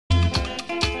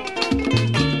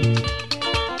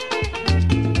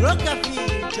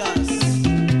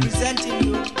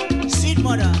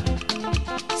mother.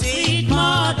 Sweet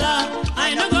mother,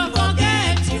 I no go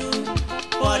forget you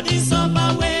for the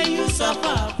suffer where you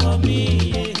suffer for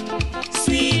me.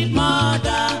 Sweet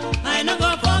mother, I no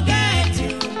go forget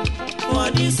you for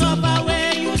the suffer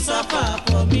where you suffer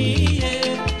for me.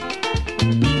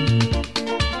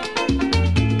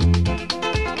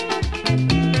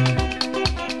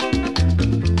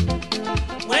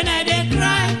 When I dey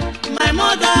cry, my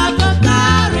mother go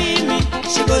carry me.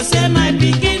 She go say, my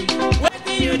pikin,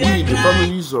 wetin you dey cry? The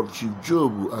families of Chief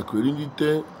Job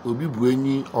Akuerenite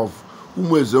Obibuenyi of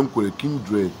Umuagbala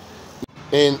kindred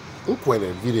in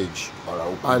Nkwere village,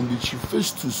 and the Chief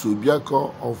Festus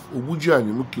Obiako of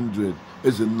Obujianimu kindred,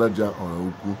 Ezinne Jane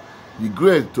Akuerenite,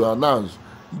 regret to announce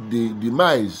the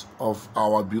demise of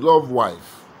our beloved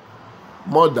wife,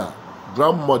 mother,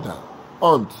 grandmother,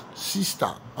 aunt,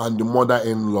 sister, and the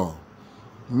mother-in-law,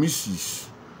 Mrs.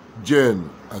 Jane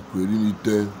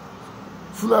Akuerenite.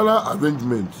 Funeral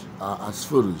arrangements are as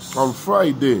follows. On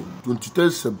Friday,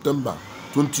 23rd September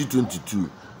 2022,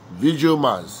 vigil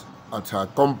mass at her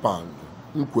compound,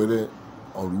 Nkwere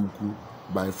Oraukwu,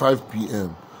 by 5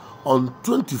 p.m. On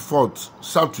 24th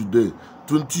Saturday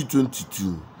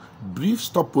 2022, brief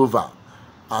stopover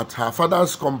at her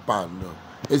father's compound,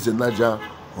 Ezinne Jane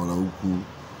Akuerenite.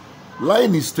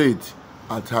 Line estate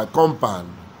at her compound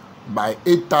by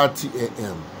 8:30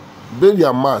 a.m.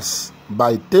 Burial mass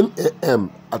by 10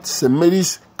 a.m. at St.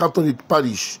 Mary's Catholic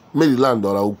Parish, Maryland,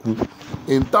 Oraukwu.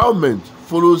 Interment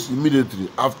follows immediately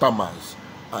after mass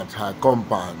at her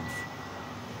compound.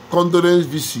 Condolence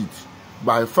visit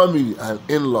by family and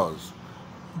in-laws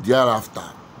thereafter.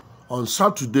 On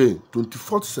Saturday,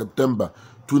 24th September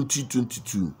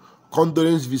 2022,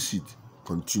 condolence visit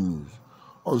continues.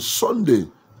 On Sunday,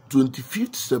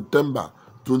 25th September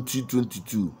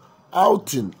 2022,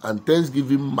 outing and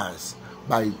Thanksgiving Mass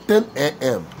by 10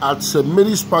 a.m. at St.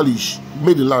 Mary's Parish,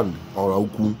 Maryland,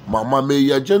 Oraukwu. Mama, may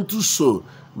your gentle soul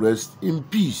rest in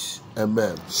peace.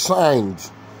 Amen. Signed,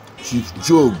 Chief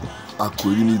Job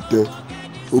Akuerenite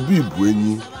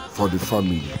Obibuenyi, for the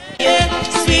family.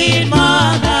 Sweet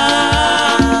mother.